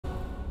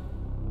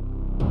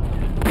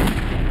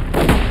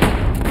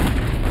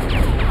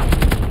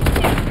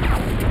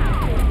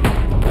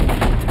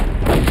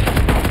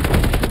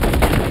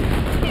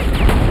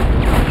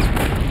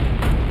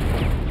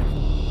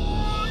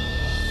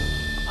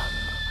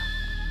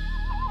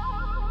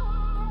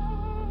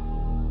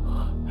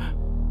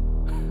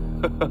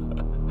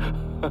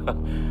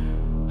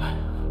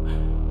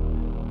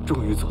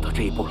终于走到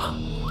这一步了。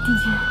定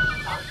军，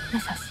要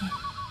小心。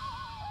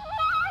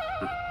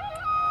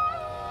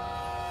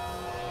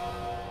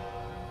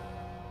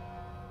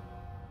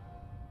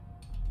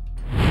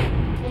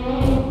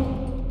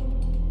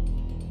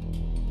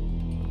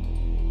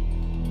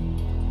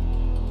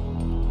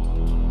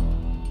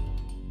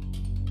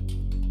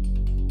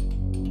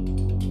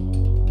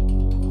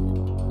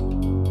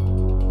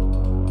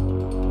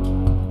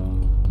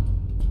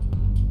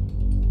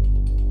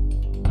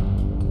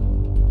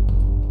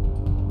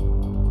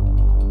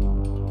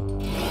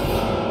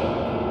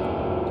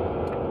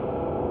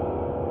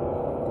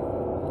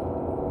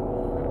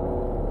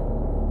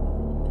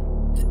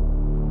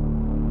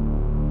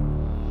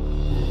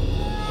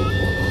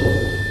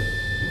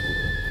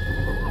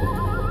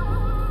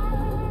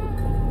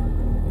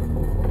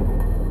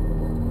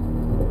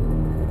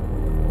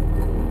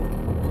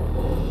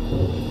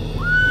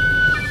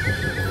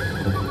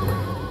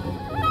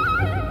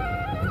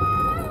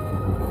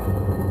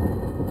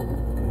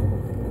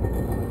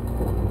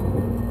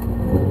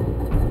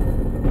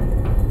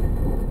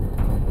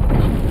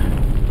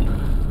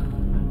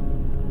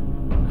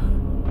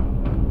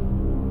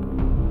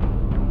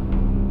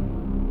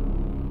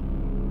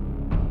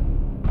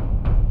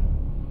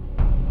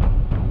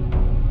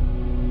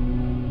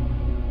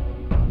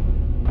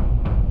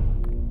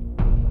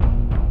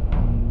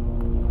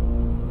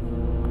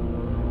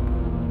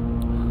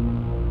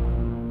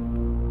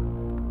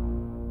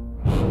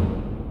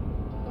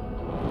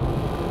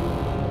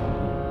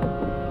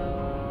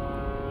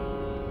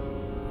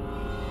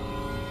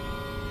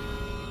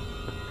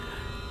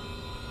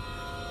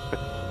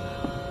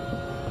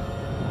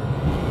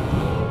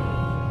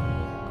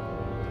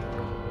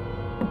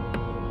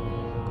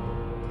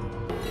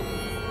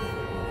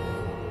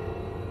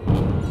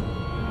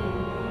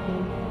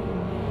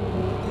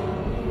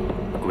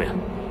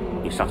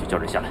上去叫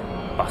人下来，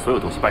把所有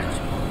东西搬上去。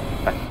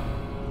哎，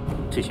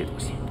这些东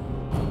西，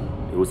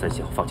刘三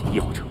小放进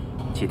1号车，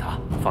其他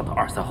放到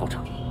2、3号车。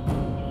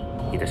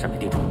你在上面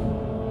盯住。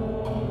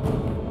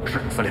是，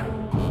司令。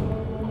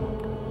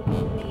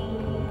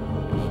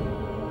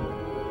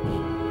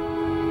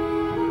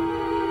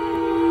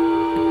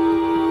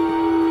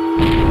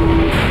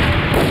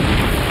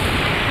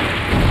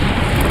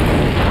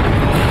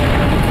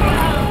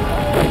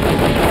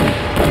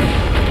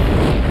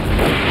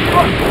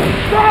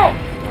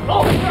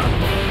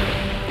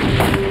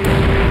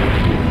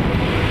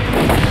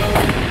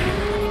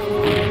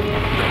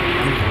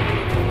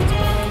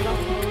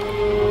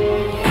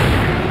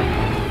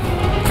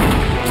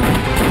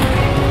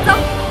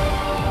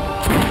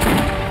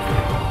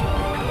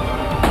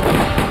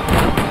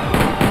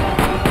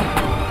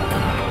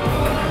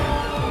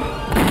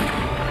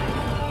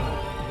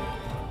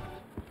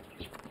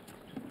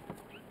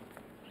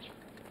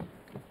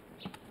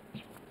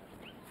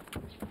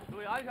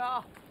安全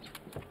啊！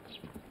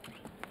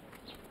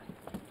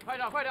快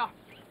点，快点，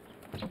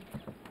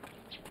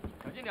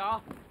小心点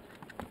啊！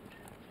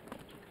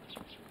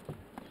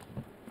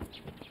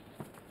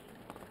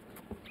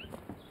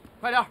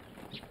快点，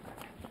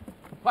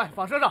快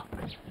放车上！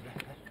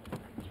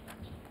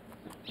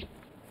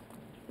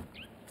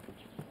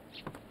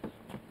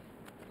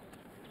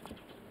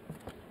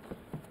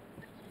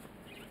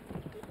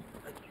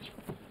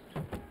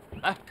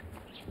来。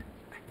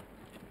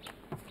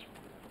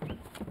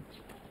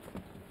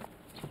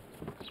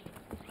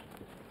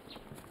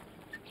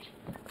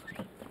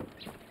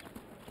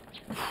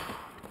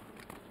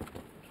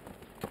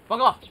 报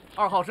告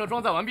，2号车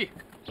装载完毕。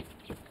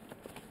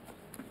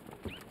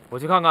我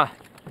去看看。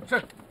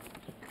是。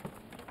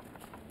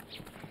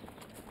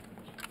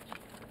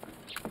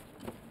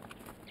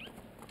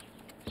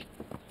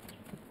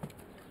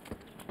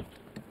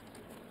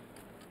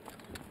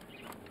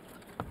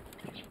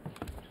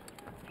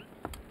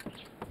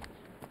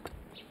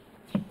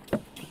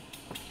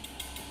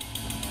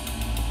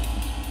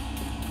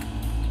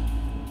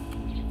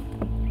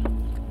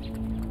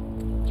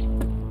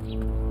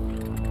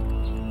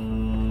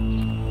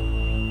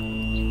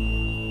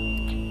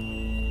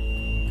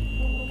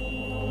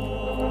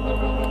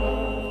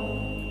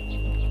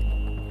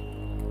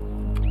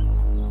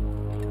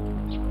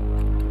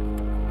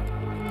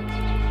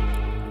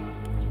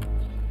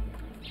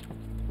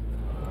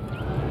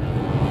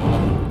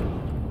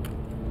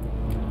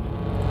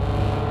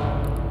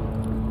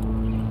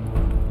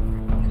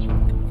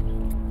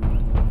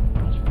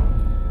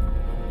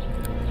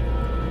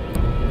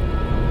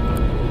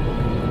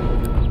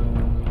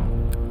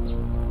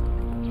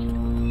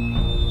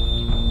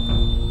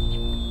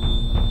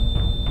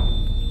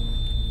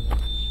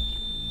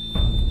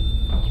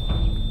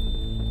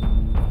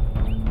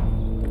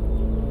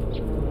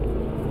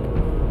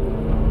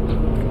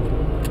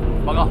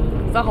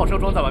3号车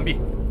装载完毕。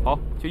好，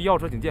去1号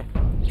车警戒。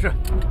是。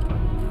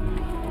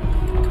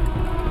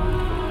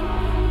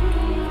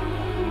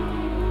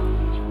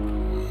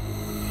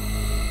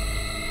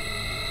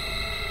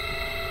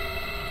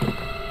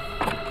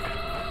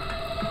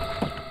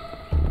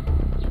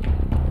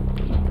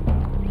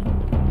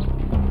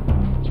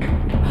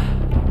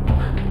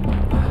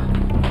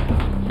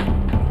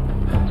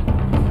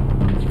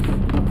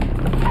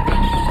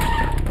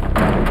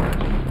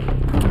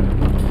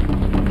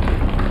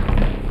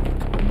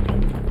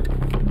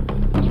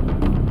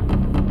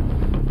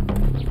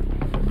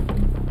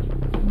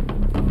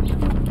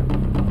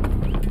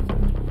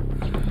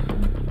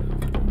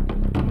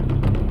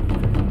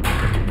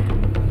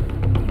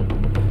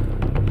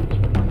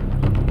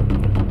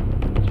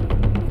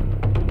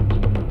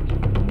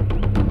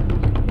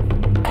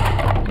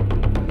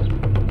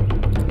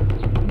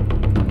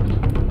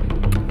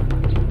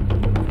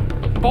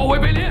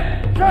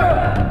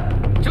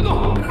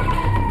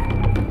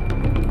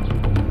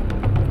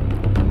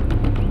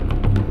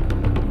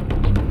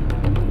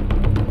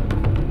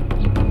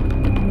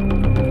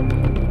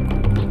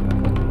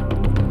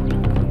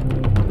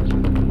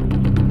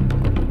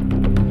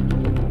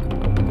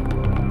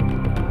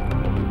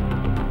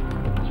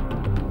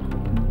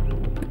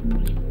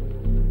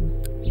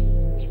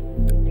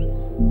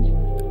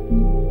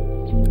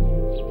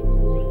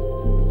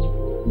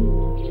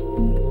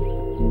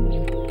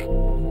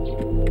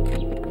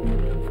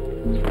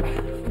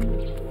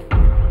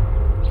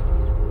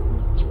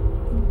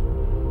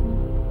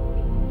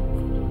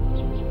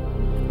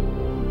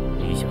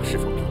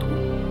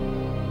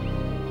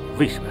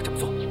为什么要这么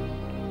做？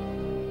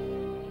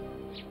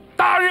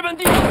大日本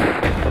帝国，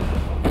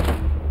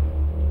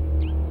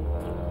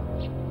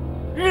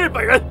日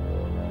本人。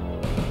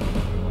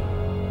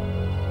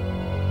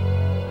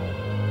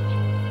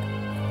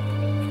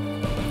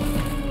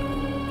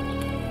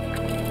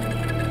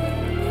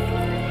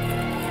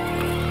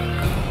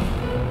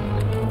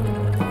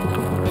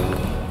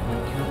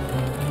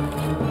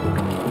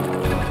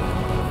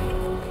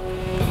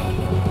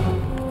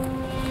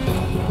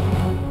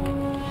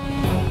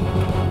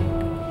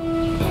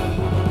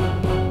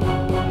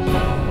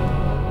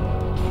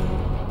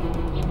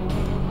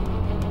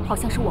 好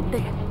像是我们的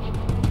人。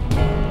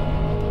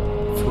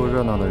凑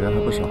热闹的人还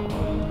不少啊，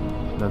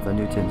那咱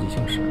就见机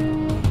行事。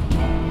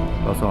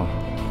老宋，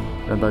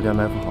让大家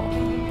埋伏好，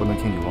不能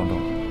轻举妄动。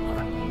好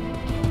的，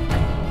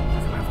大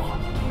家埋伏好，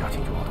不要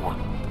轻举妄动啊！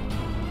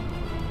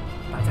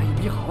大家一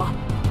比好了。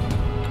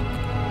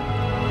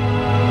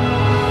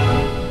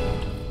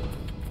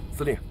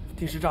司令，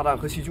定时炸弹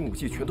和细菌武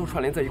器全都串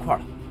联在一块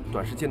了，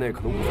短时间内可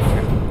能无法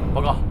拆除。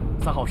报告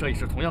，3号车也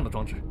是同样的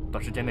装置，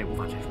短时间内无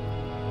法拆除。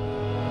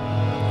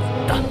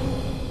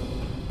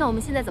 那我们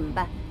现在怎么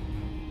办？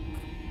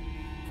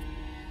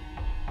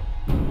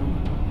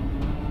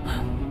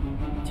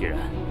既然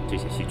这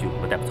些细菌我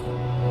们带不走，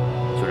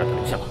就让它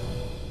留下吧。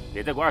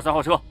连带过2、3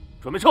号车，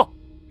准备撤。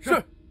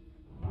是。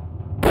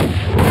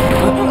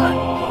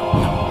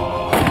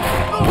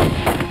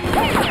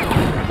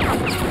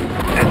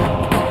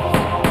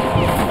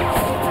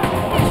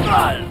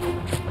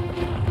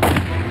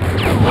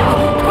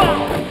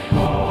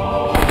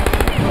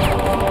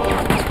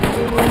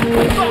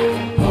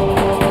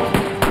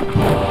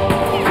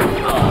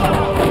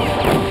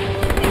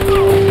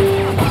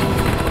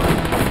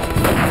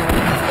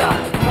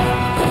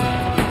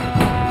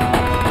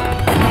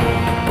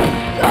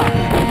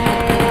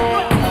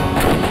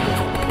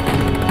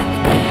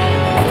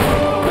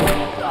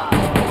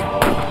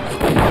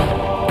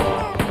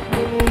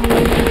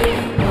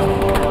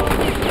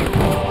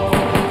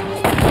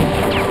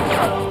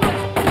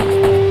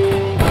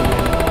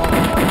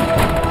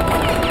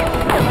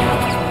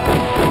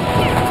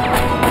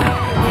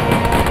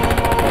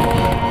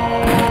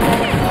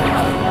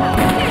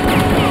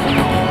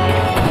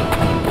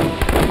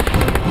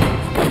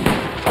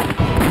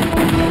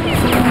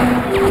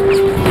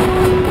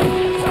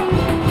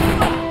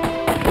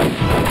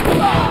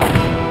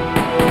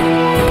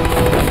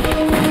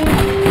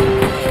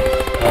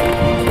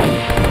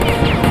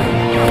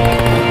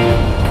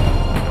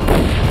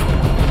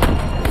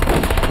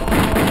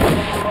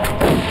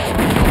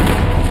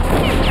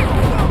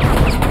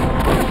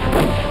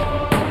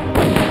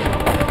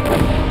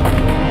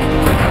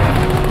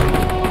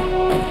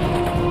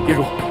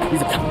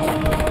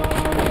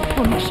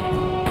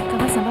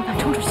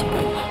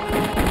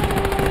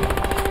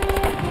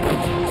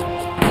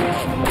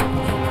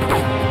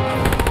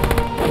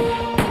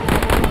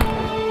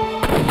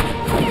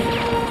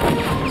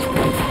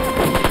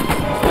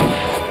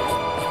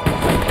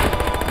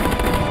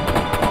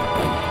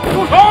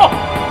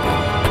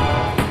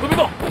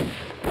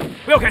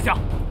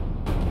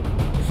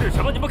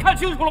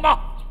清楚了吗？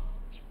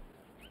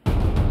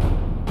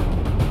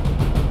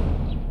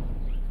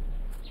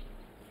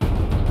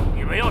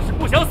你们要是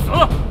不想死，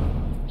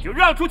就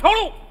让出条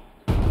路，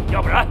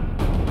要不然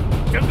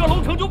整个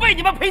龙城就为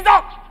你们陪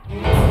葬。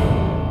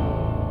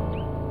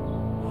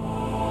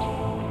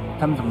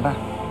他们怎么办？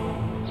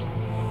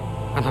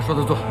按他说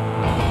的做。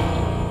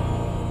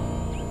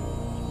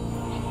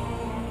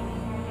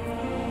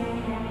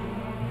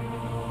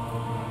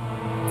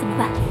怎么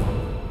办？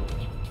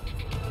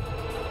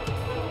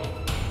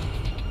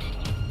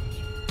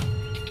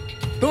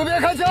 都别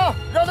开枪，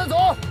让他走。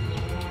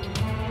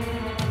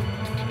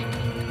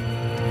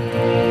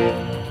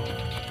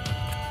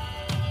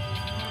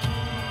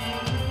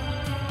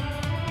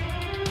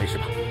没事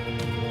吧？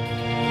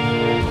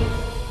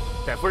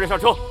带夫人上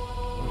车。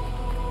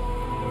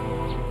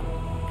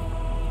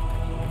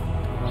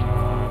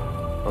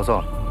老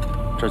宋，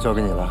这儿交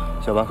给你了，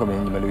小班、贺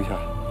明，你们留下，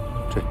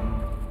追。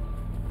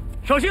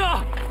小心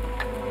啊！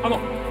阿诺，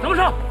咱们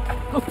上。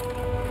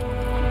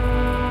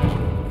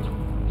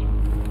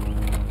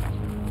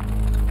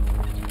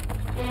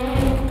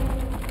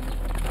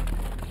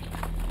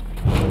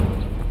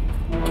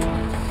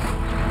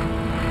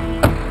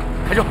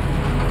开车！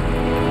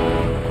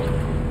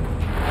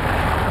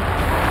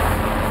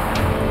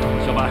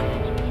小白，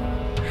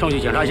上去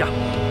检查一下。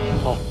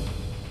好。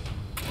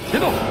别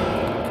动！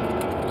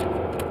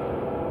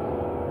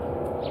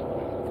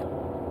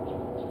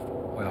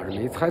我要是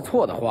没猜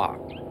错的话，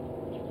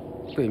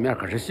对面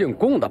可是姓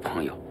龚的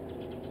朋友。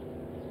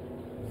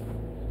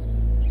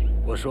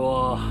我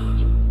说，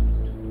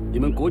你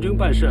们国军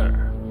办事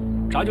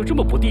咋就这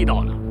么不地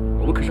道呢？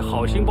我们可是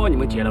好心帮你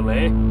们解了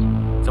围。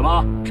 怎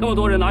么这么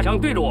多人拿枪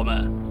对着我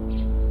们？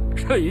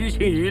这于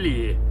情于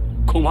理，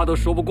恐怕都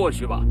说不过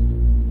去吧？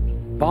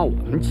帮我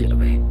们解了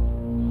围，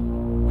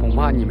恐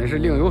怕你们是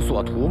另有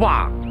所图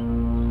吧？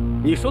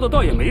你说的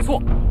倒也没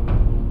错。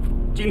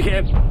今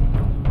天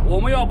我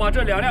们要把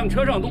这2辆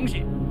车上东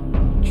西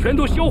全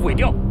都销毁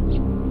掉，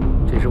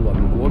这是我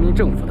们国民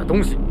政府的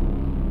东西，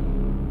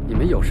你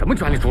们有什么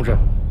权利出事？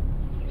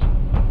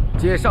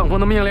接上峰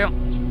的命令，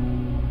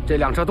这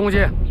2车东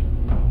西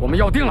我们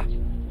要定了。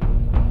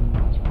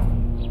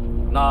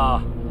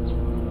那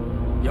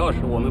要是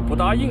我们不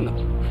答应呢？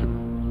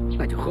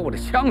那就和我的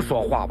枪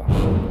说话吧。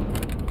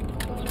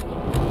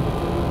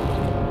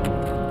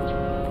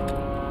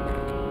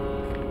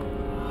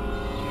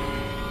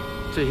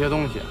这些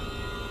东西，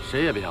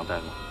谁也别想带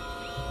走。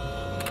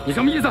你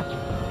什么意思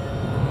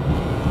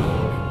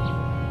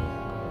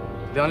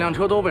？2辆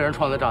车都被人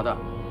串了炸弹，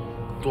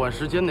短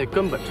时间内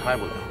根本拆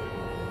不了，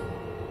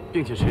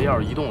并且谁要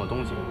是移动了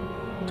东西，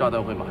炸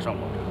弹会马上爆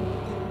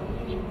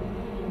炸。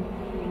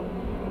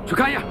去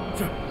看一眼。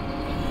是。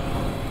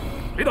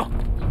别动。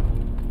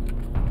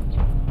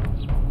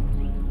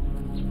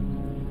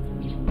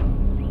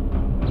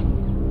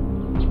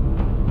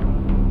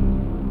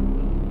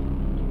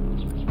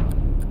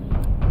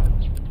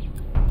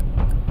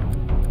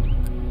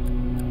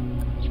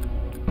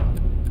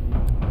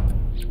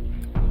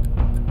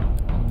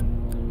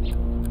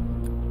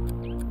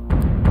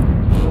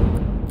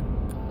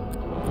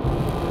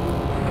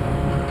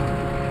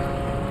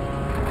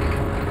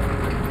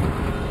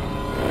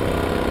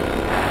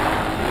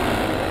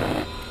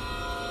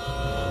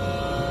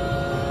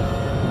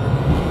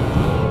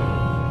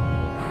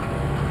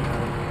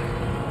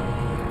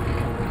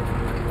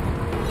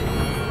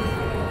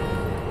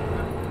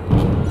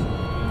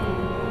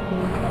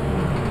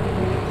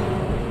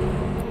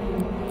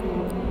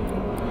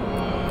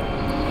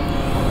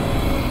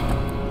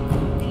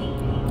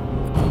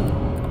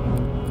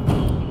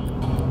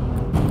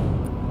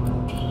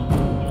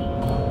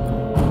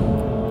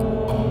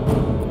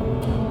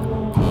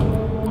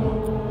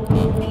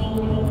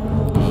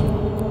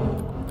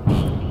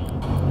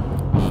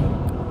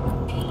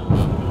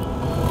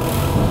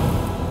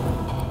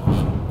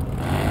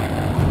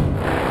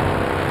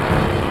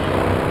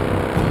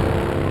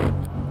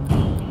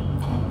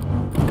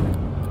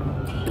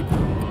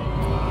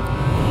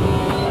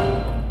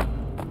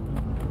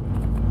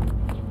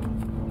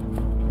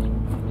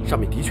上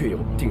面的确有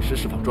定时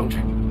释放装置，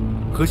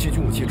和细菌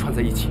武器串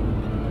在一起，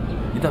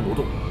一旦挪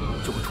动，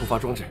就会触发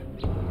装置。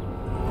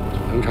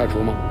能拆除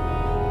吗？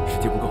时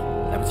间不够，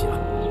来不及了。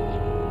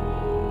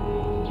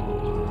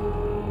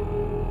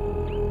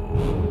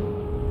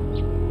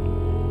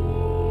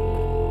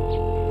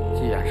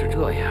既然是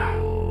这样，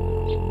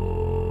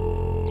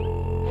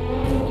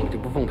我就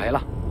不奉陪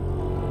了。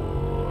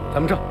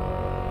咱们撤。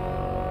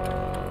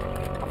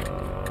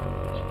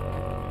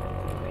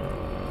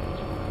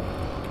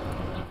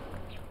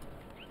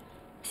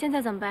现在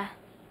怎么办？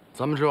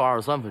咱们只有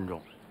23分钟，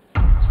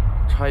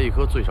拆一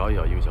颗最少也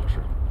要1个小时，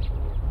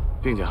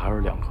并且还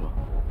是2颗，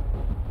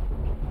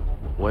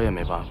我也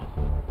没办法。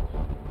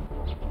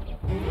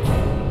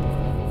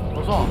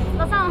老宋，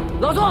老宋，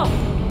老宋。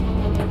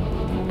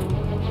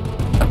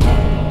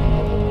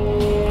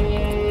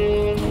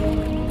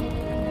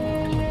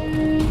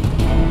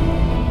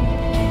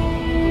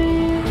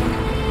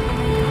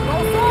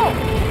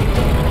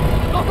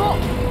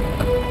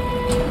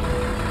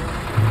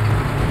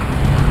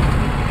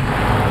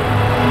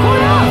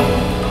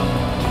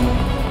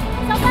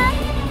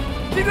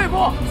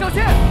小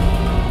心！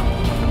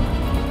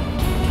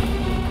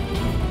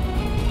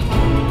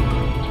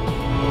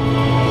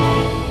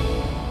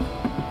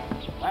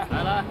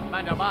来，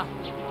慢点吧，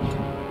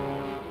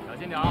小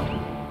心点啊！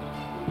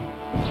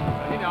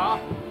小心点啊！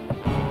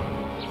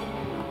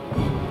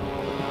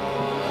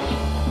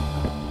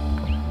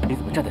你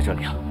怎么站在这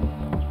里啊？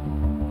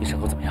你伤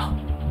口怎么样？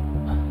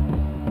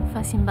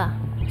放心吧，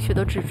血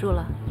都止住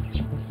了。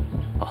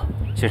哦，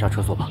先上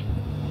车坐吧。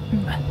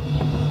来。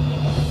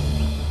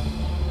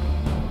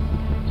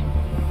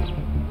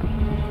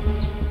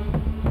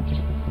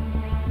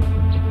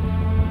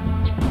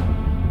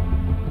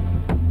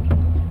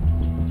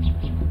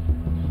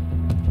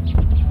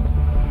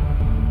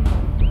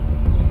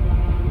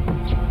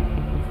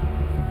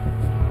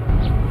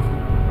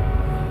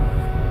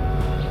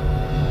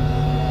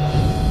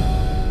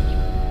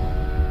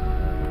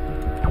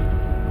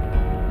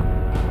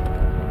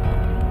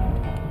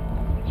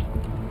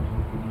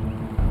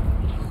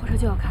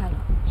就要开了，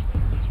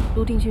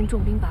卢定勋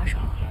重兵把守，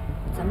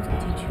咱们怎么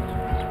进去？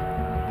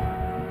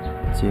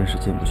进是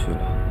进不去了，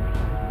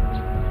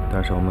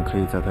但是我们可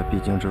以在它必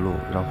经之路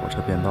让火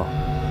车变道，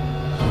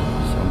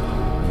想跑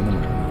没那么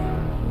容易。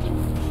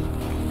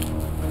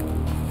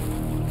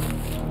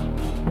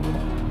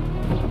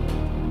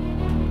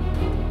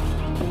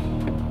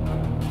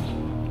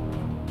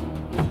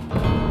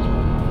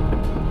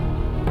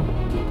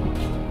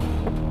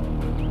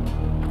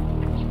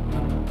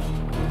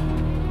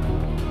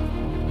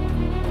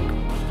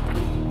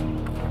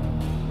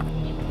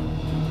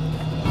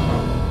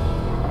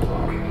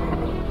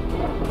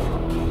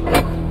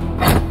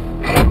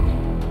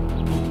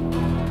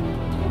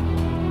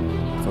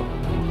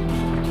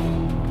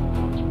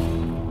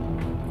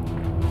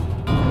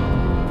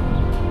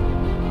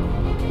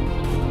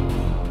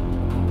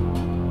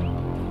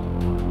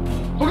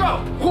报告，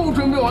货物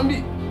准备完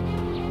毕。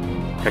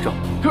开车。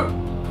是。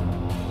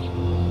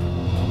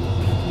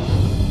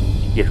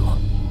叶如，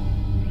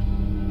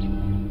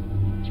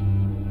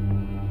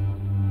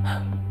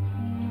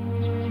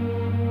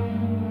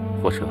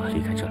火车离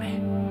开这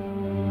里，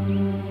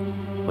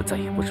我再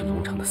也不是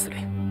龙城的司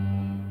令，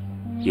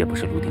也不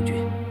是卢定军，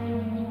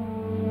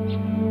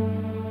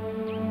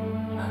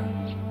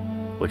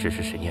我只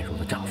是沈艳茹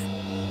的丈夫。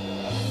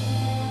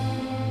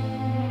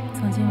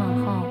从今往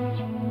后，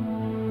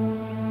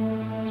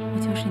我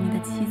就是你的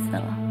妻子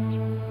了。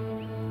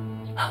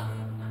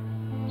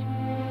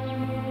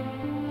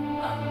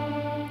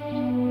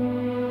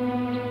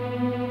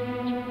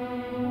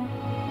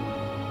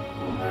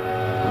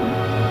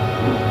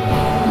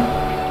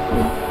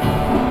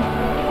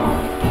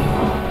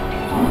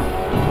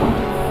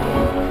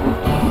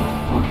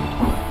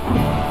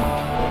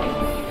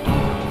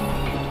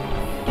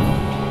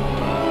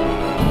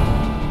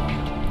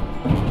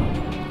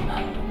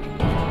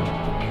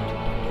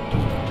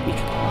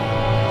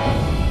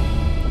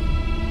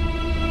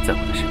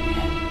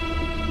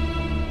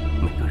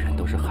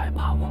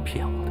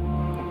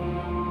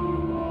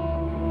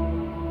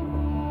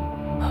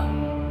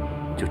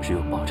只有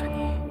抱着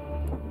你，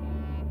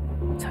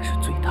才是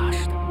最踏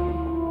实的。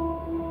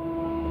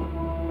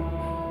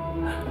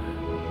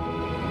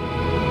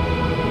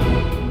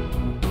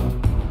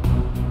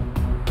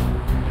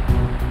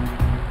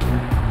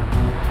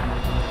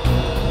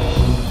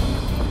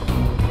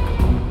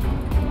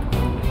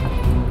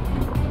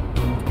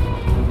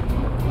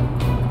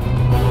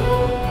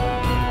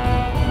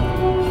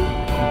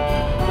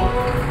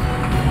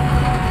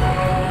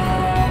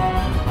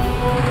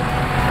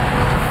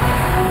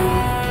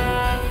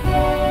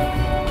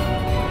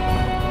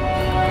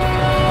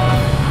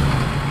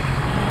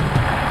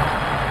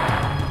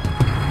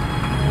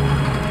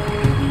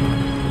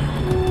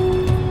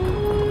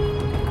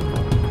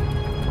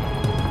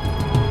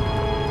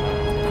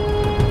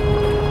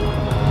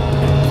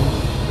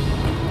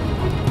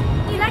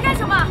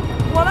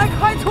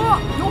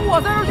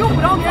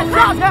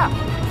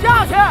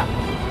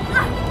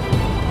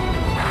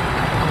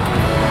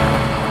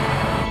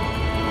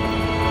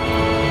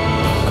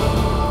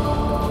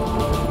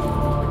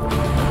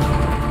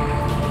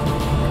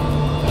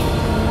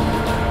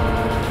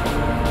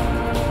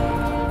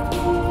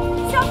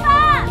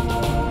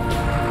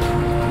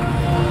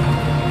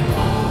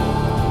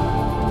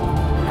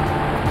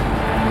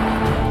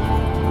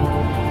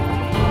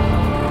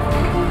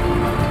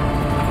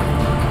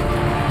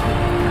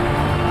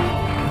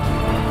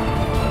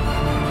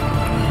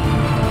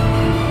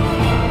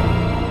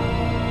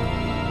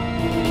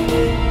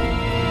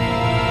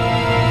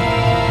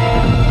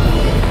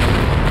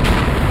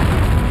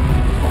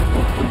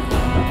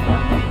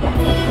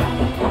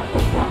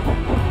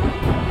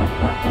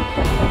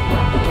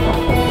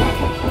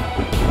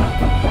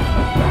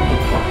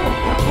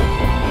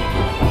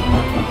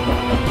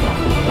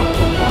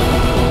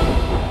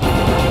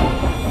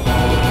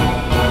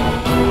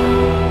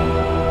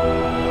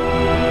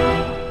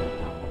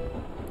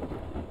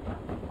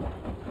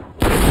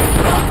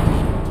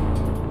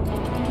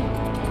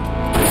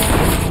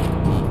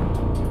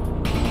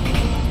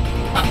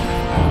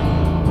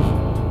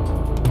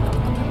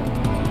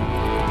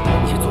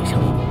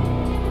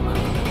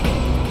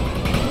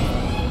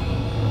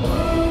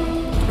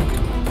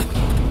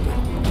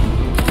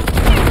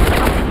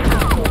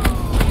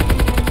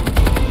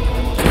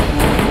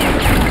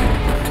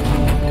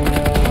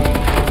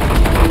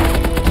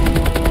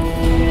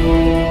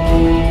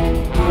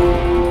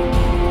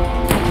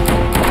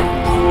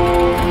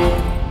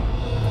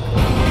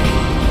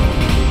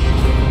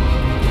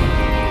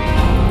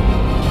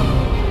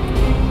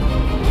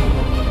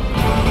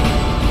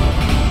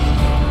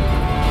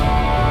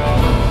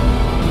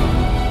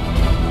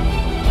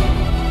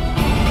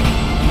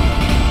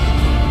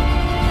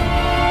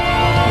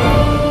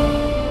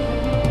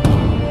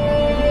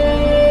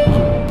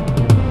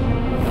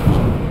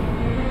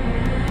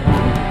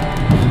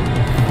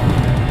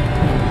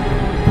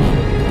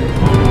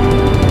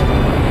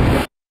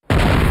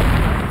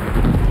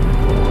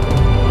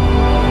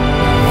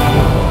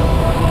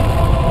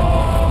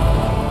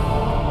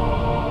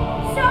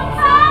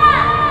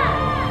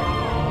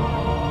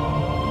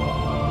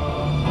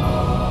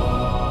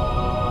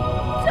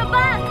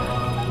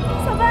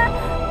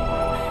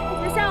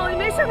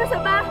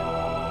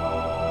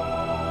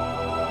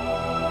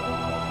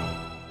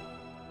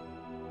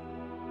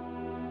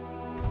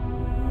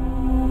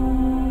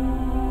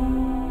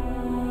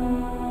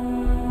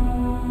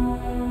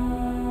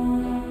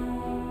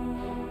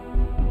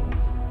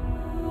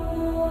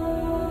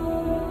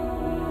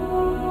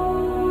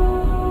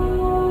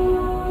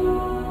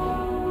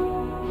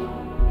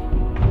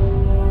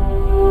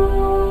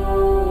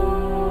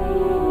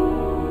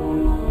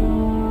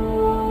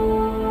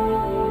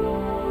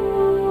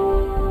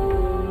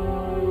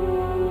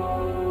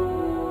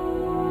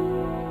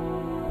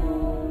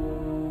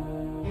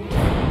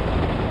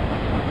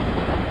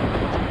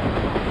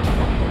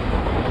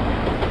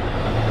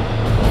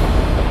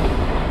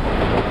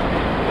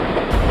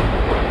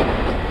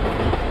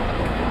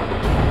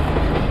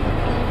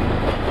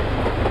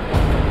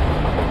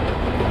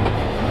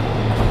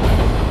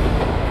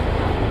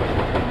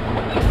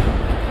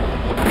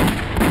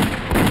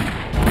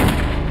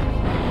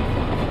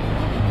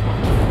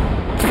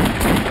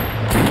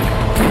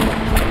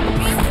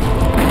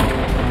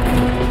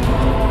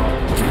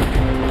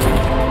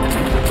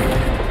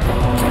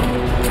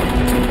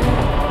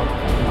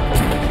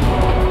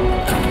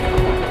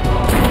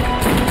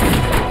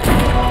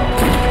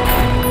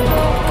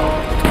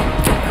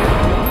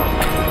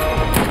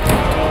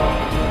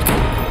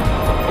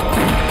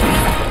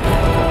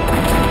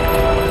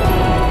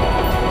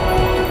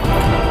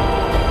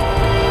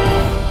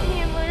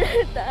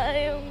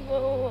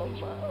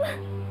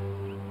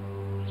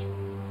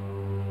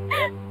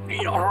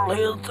要是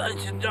雷子再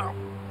请假，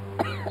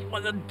我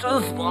就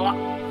真死了。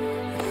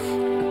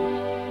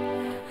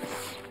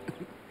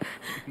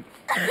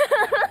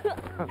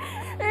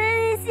你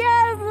吓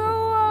死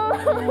我了！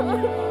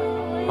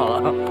好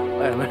了，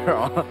哎，没事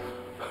啊。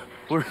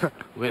不是，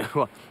我跟你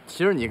说，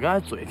其实你刚才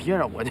嘴贴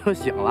上我就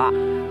醒了，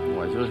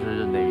我就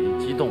是那个一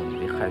激动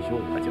一害羞，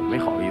我就没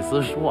好意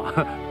思说。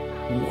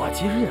我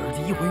其实也是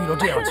第一回遇到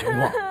这样的情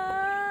况。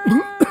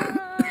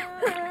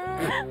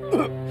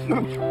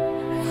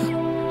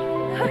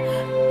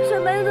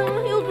沈白怎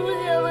么又吐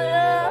血了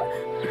呀？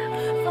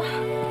走，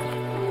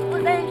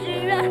我带你去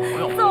医院。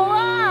走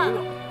啊！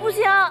不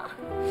行，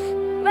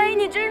万一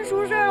你真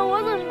出事了，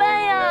我怎么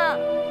办呀？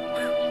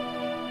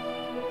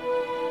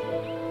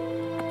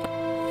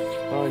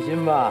放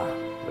心吧，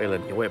为了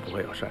你，我也不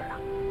会有事儿的。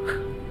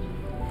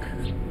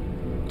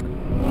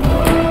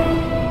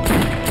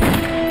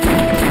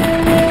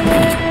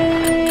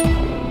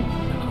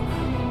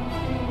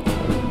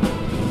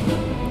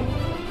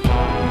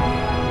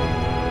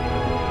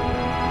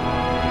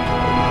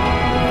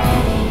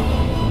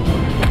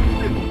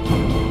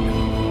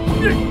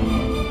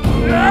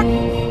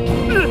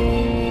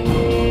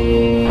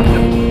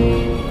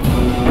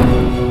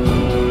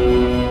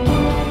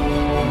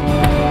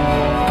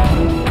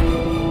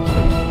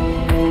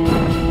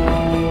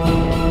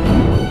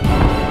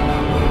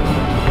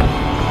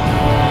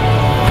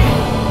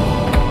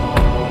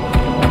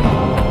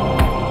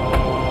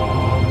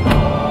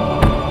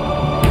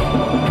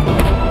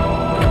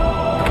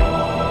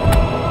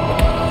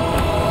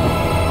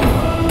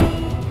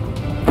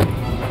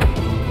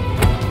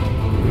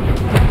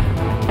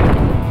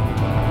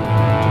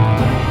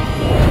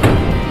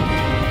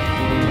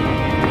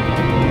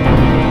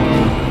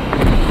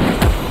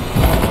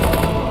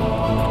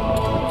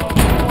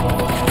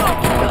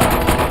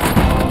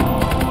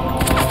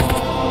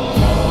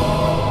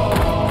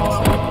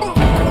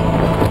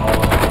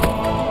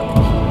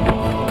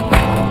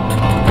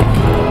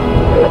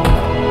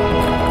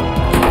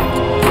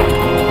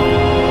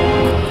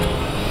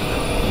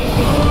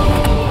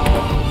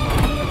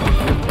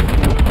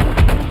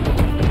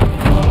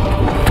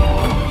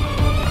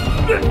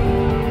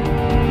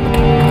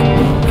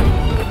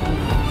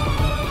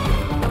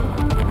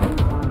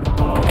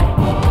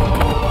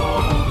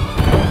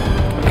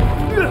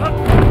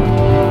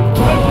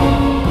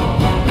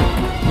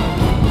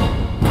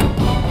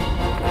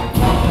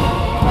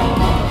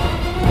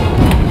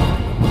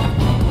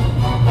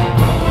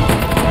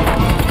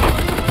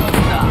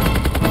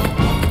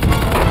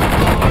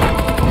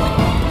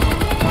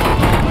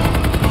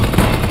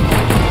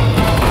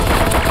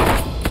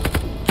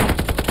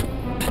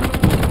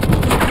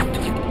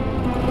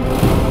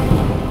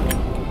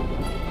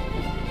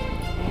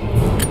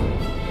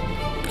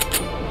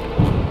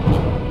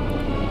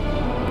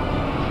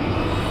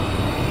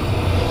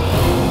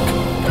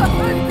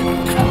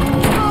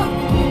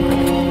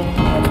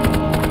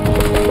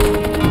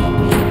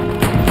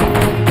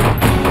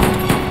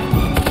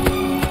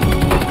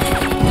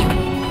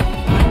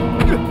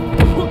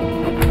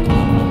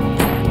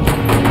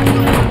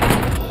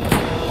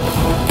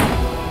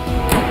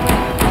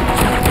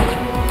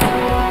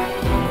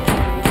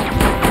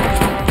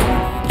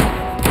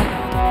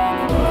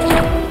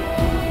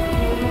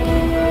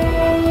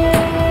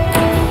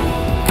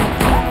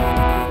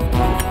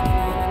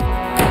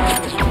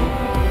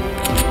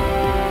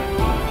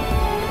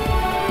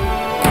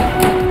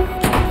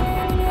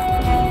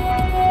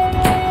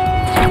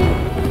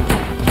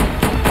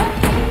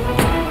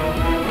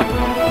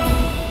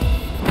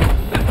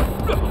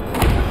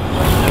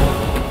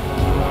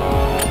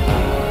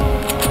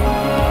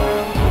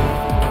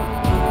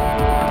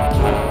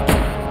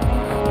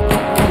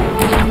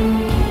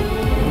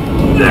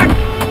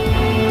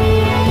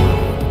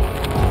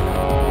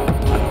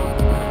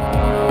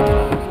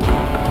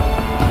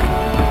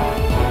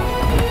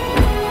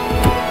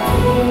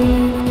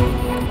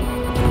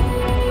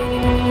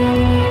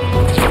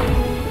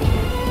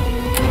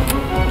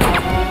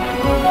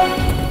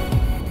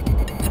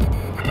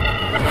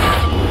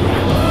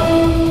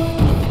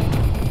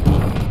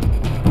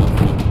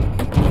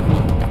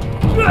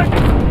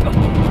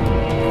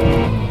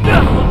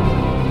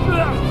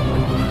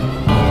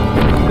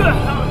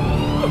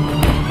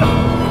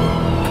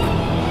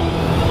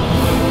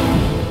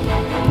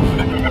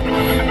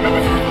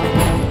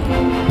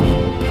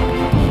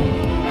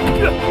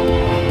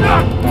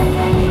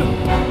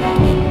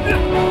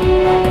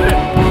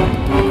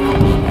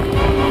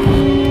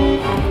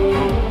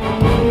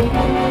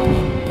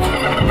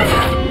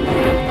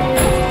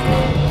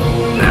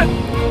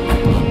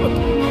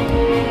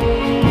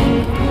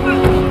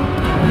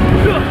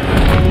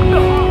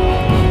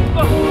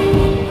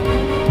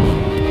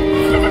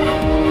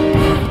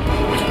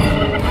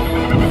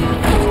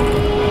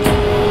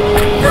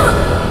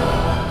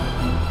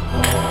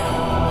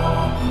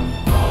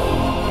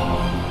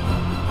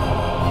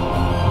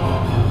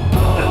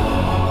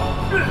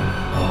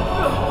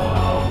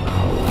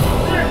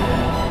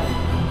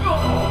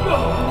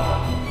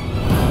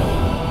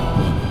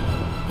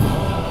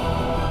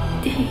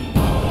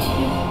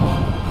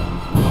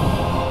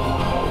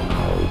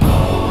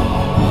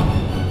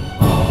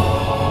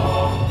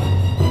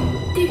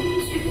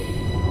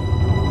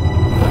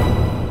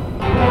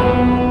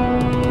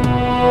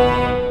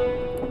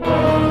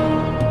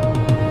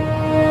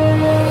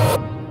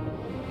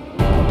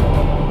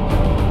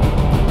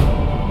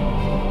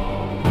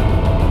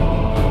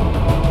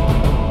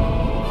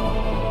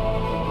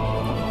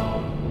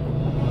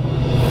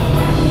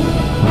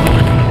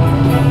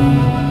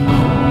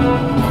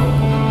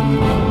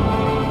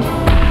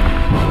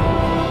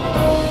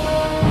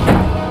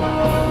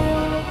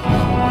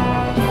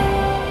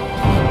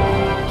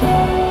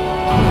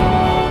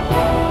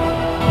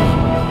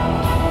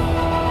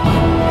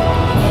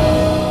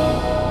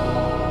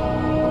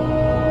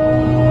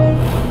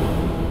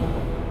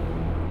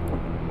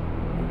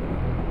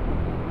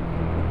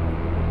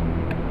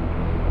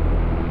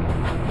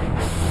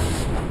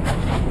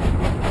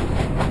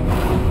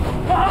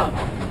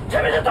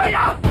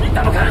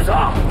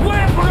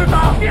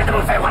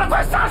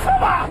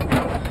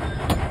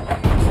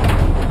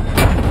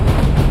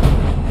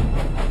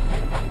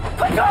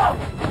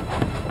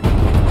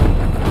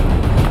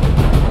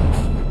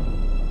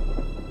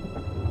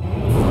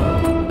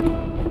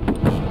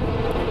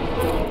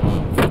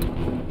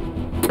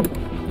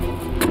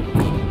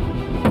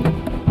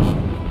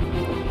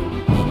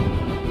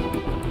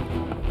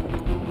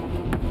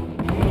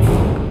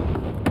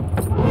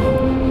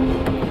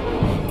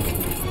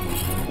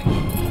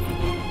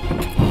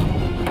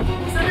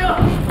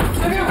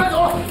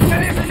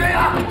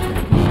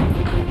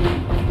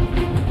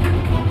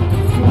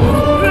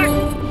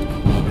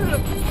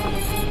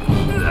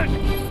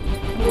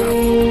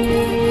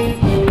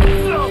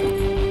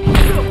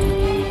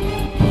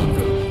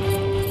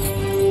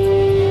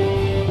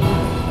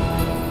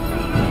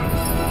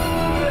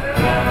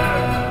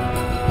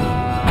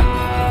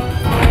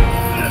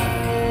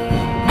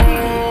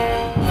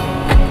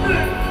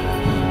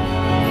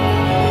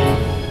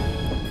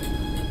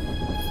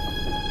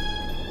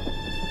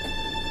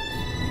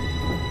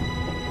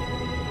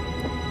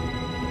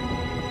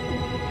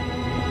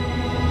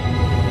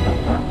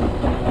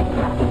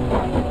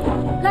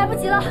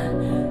及了，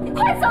你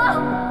快走！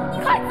你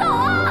快走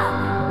啊！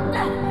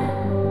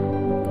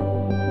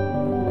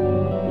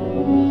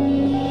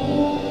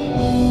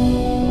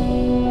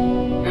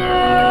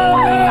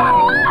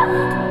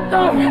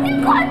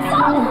你快走！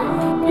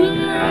你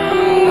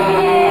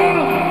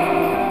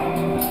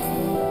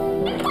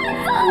快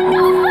走！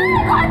你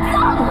快走！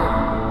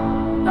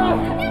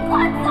你快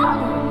走！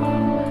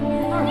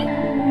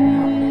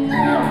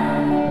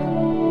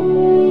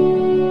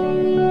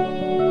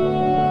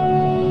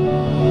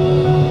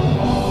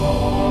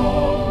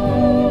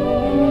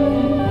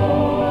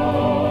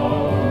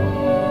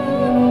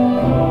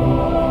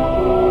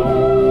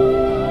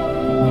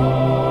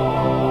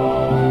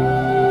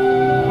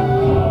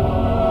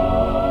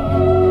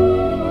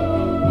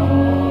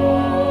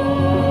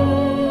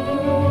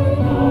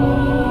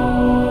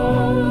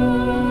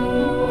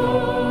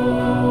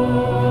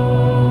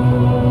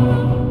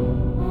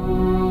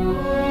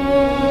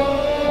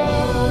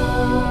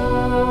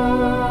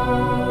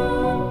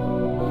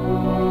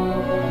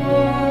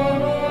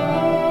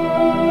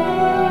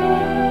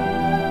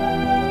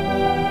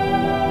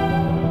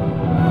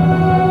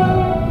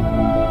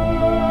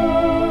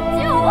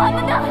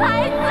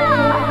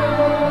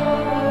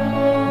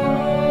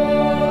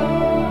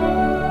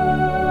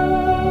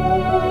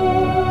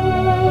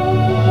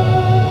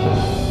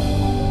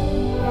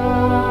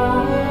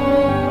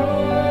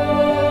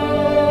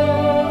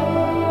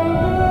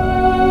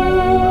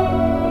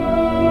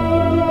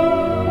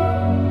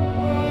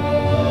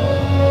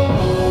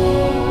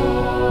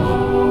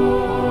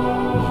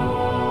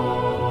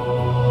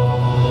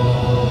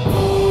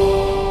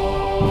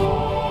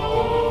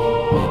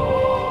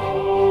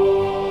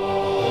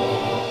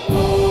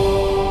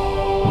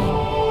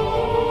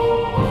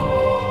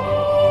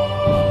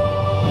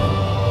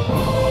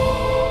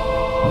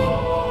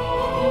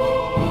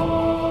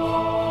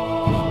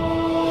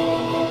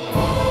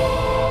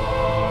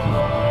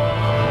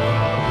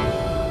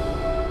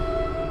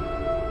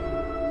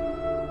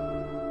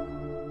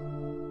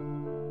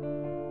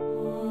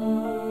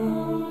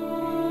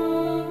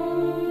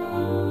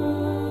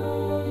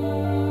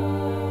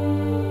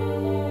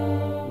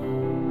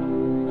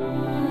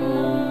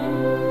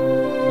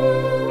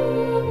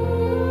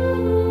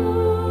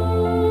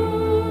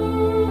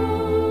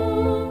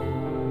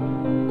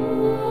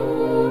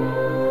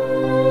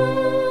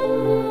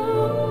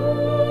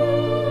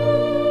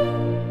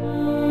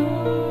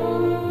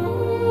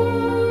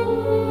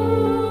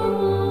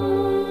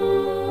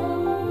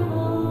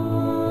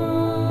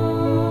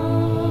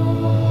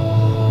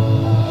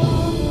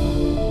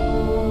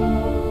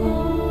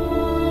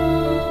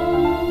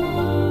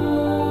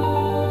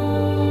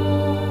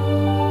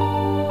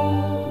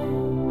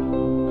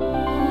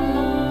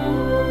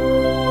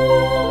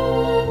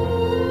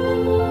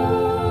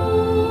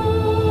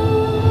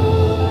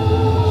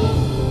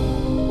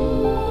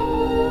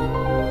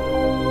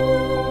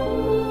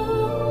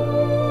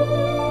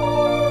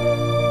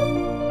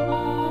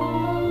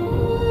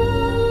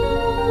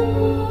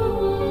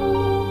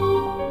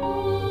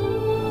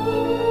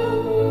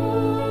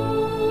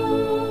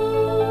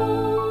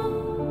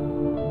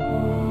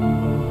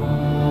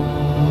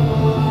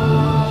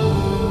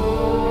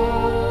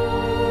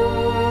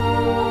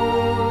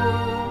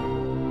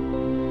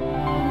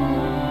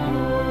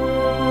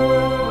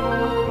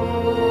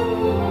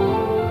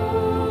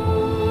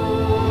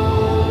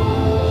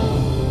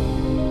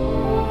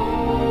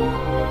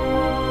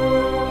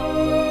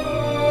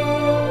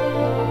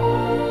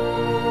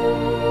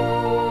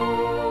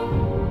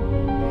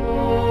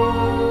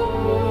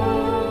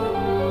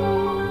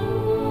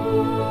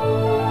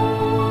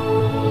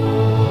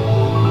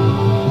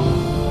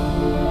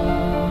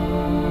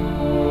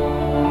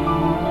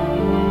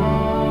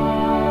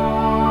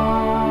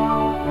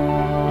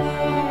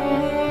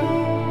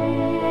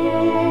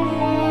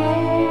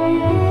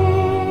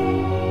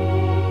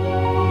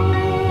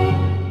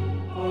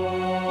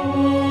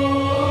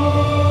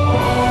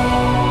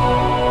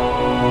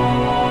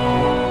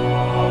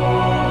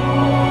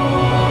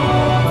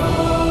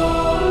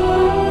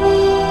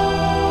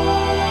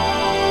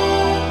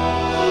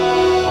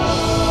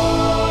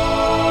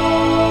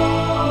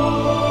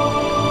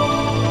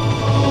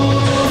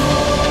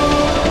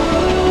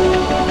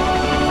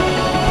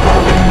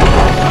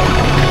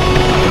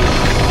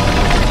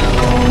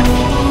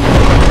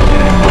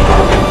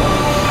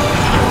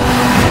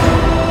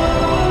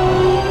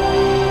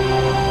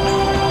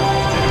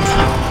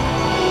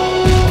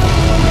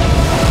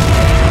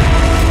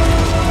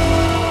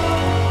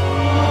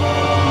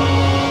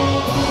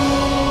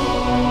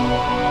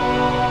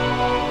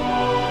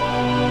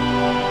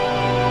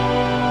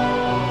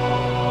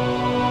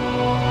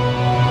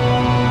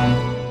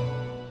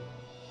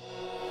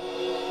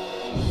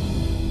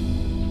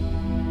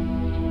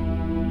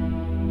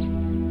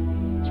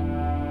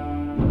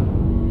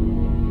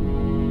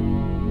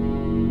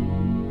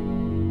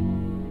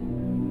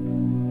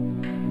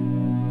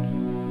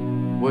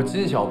我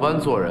金小班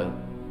做人，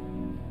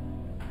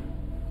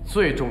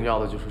最重要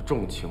的就是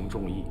重情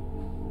重义。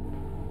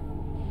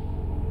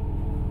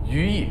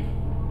于毅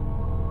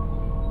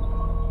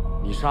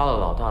你杀了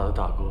老大的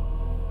大哥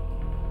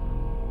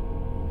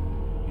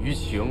于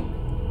情，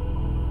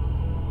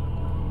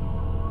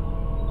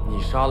你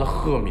杀了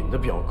贺敏的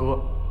表哥，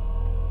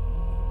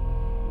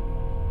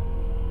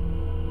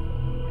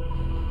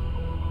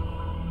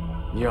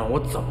你让我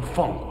怎么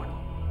放过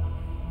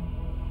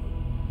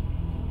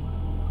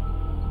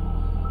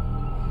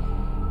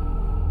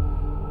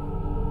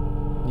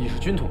你？你是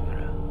军统的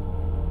人，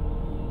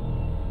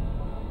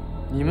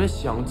你们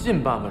想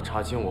尽办法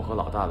查清我和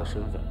老大的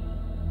身份。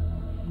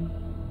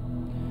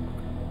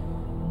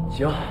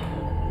行，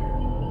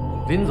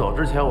临走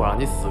之前我让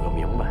你死个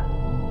明白。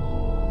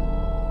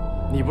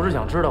你不是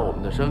想知道我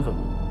们的身份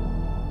吗？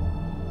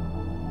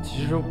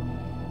其实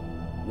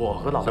我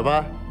和老大……小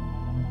班，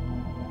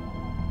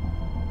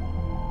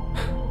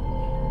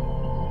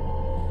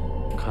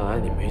看来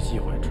你没机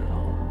会知道。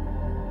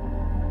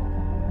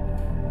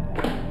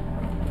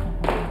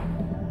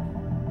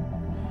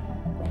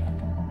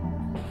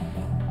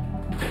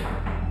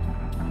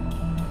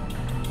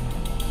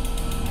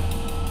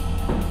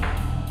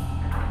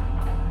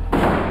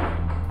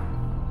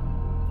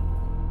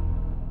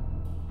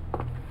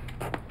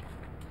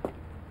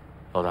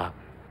老大，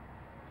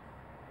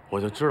我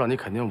就知道你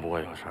肯定不会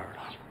有事儿的。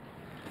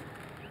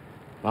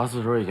麻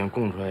四水已经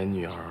供出来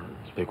女儿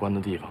被关的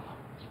地方了，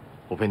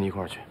我陪你一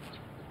块儿去。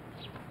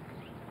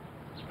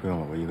不用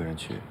了，我一个人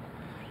去。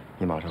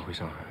你马上回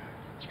上海，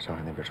上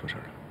海那边出事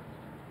了。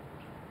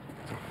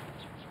走。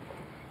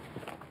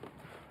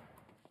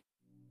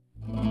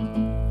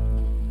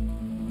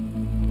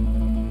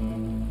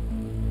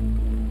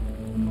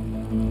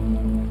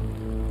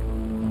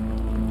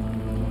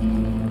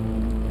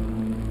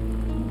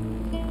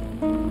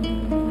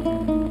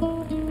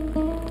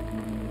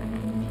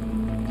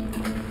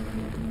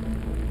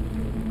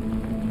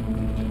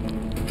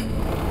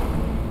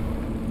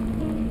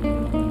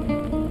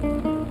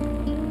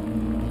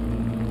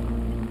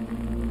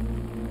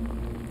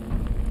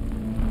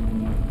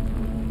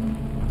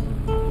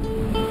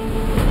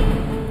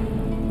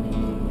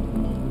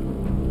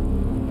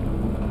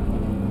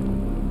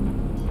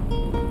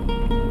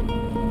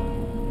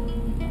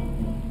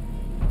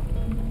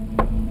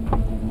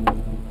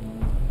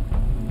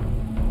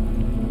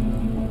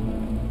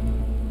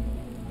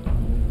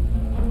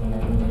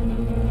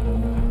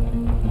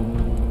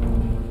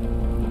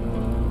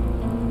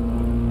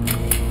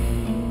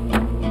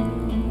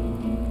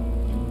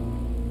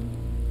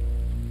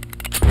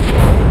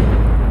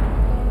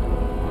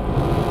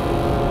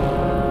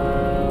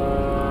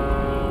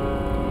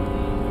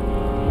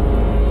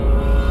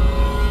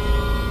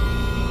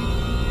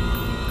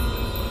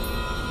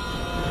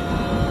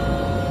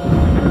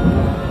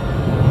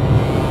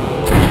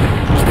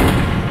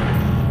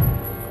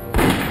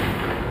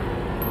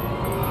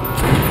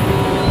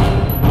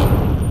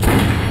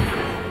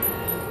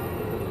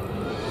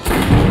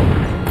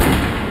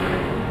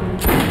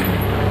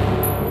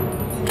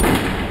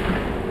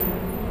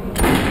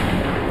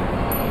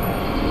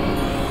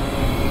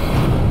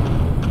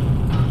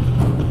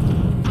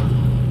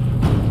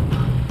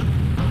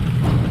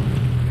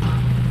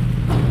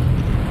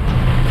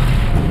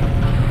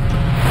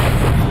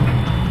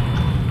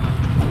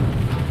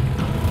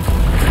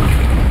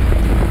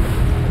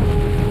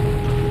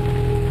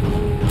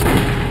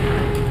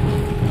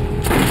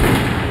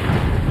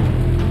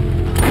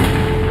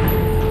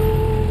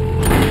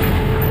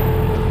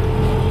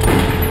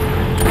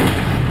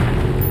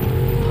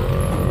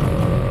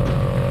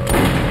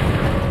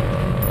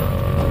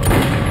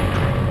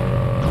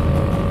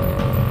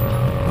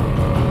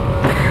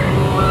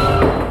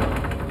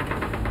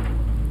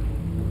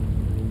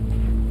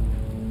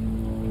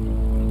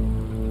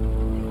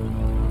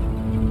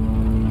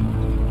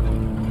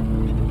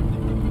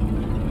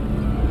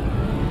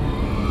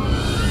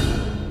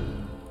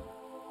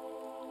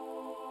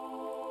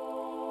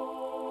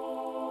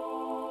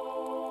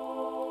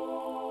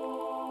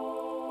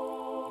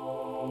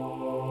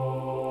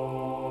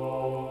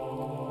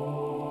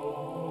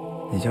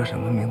你叫什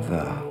么名字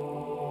啊？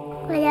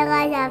我叫高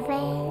小飞。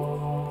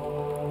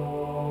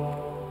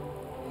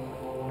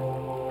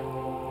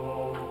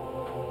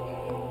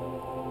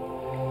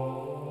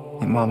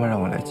你妈妈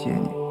让我来接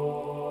你。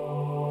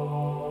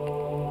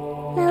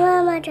那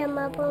妈妈怎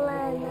么不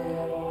来呢？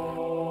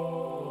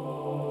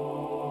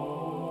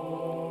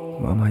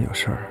妈妈有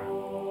事儿，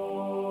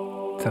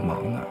在忙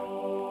呢。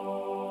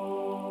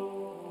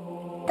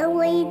等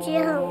我一直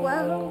很乖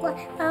很乖，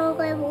妈妈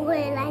会不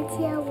会来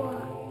接我？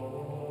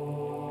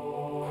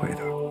会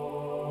的。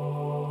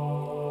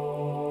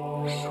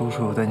叔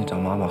叔带你找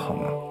妈妈好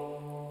吗？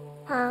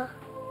好。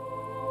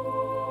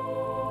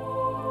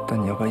但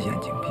你要把眼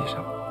睛闭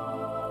上，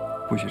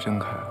不许睁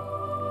开。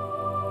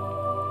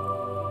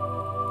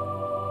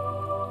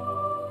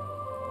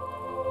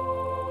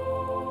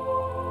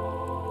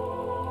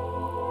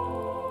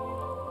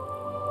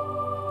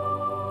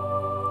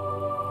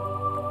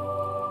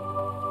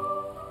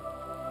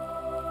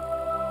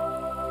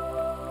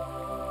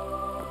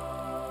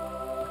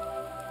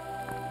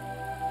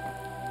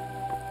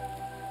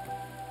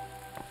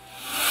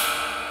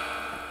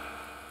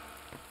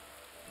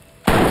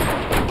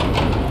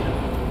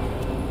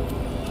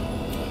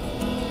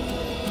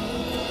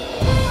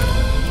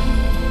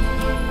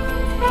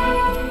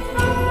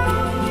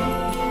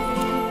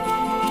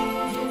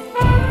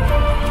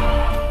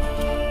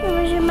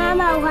妈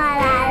妈回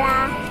来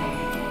了。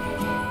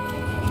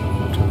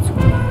真错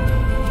了。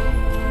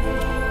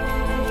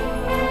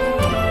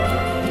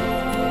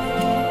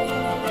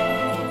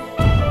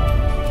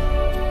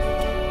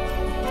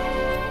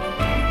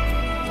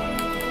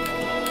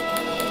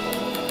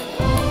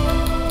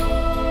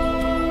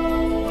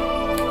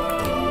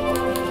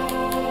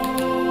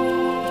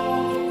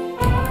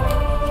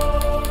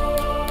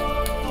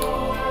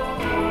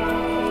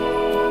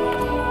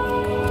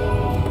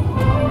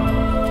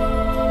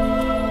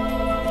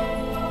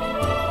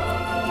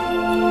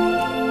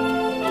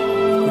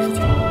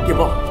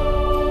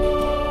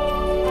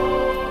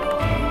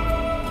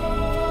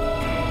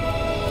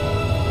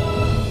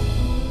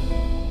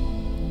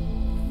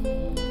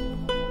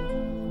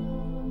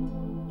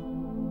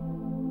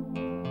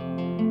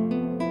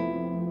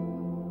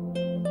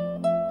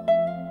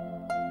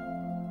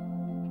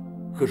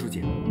贺书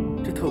记，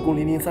这特工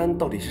003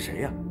到底是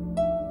谁呀？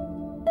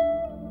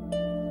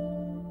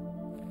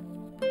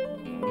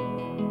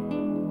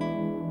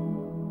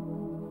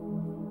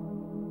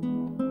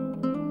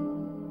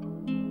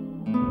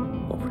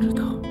我不知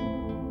道。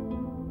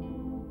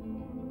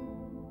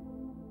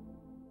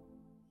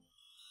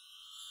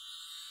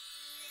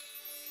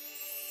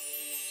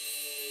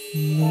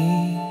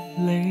你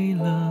累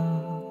了，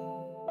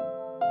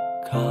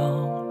靠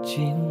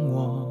近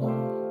我。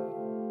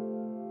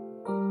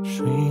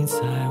睡在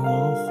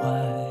我怀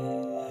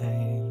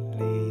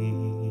里，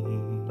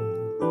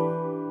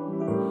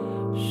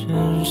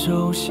伸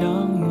手相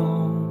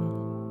拥，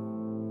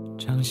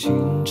掌心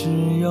只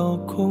有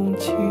空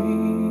气，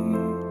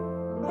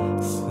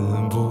撕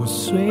不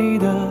碎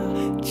的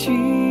记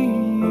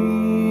忆。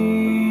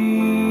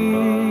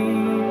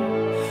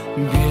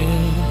别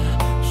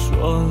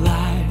说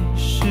来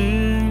世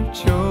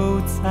就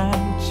在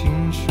今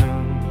生，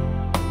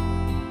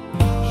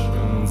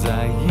生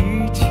在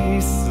一起，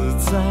死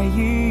在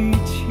一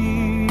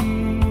起，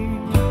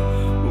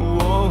我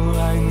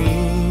爱你，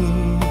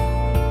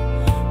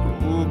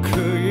无可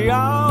要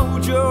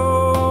求，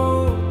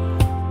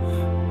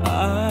爱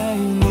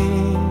你，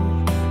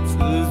自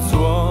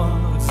作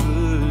自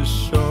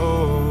受，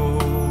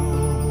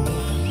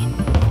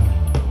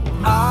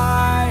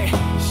爱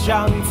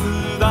像子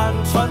弹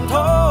穿透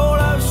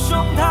了胸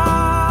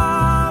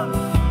膛，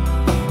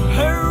而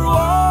我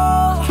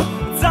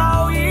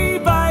早已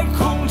百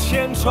孔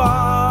千疮。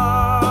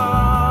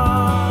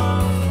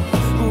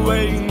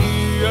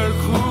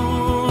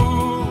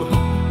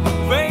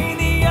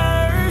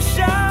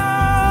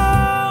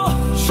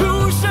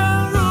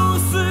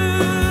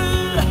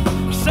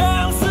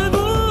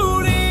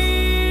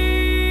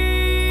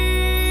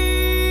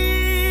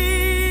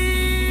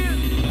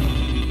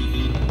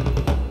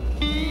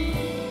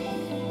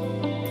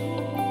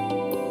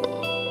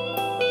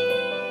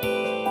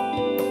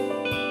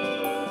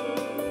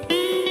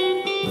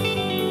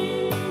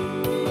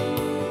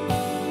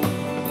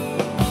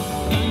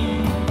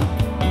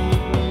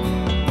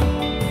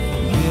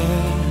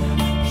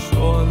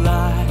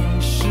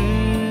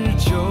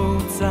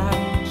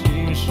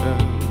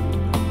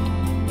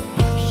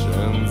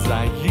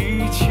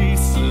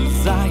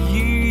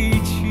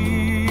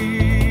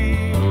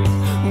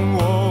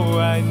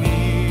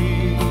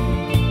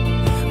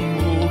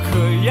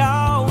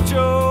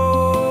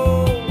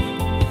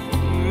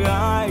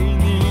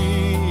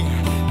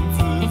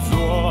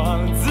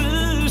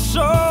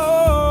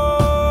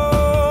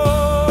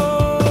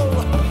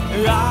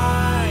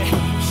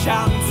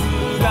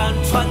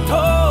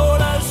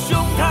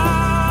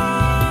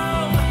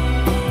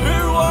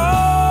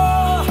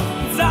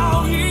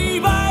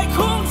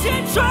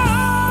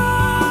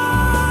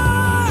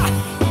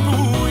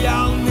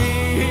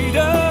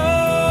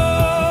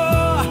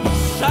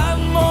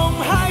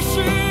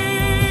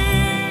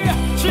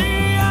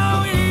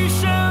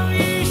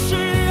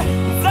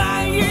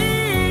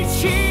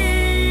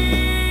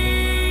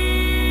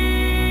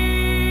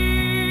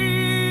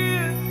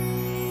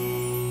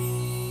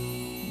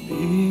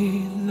你